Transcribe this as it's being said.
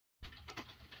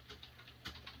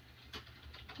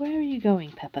Where are you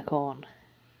going, Peppercorn?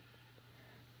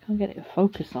 Can't get it to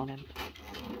focus on him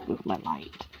with my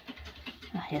light.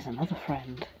 Ah, here's another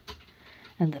friend.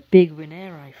 And the big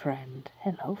Rhaenyra friend.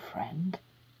 Hello, friend.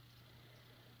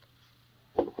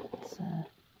 Let's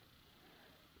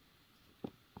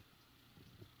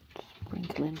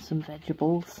sprinkle in some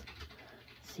vegetables.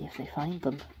 See if they find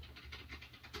them.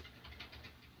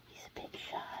 He's a bit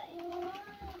shy.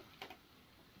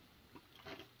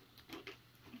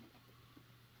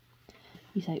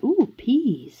 He's like, ooh,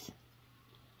 peas.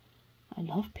 I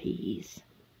love peas.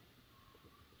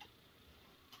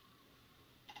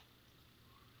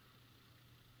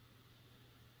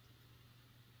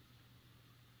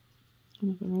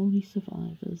 One of the only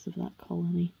survivors of that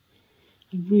colony.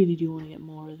 I really do want to get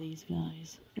more of these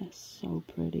guys. They're so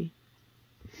pretty.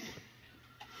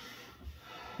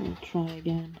 We'll try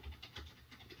again.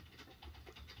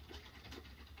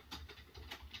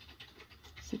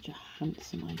 Such a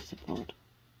handsome isopod.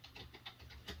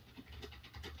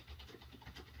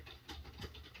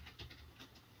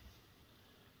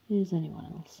 Is anyone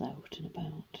else out and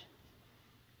about?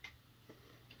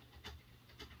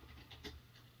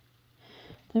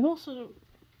 They've also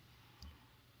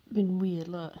been weird,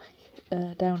 look,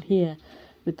 down here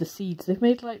with the seeds. They've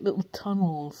made like little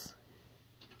tunnels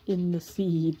in the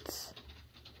seeds.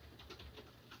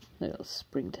 Little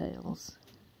springtails.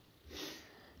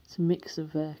 It's a mix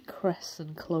of cress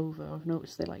and clover. I've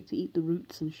noticed they like to eat the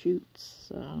roots and shoots,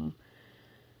 so...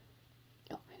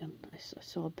 Oh, hang on, I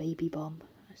saw a baby bum.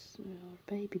 I saw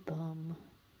a baby bum.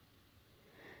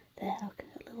 There, look,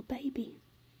 a little baby.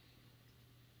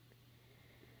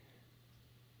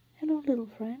 Hello, little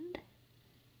friend.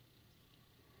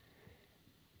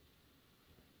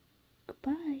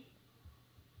 Goodbye.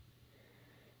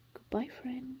 Goodbye,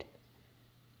 friend.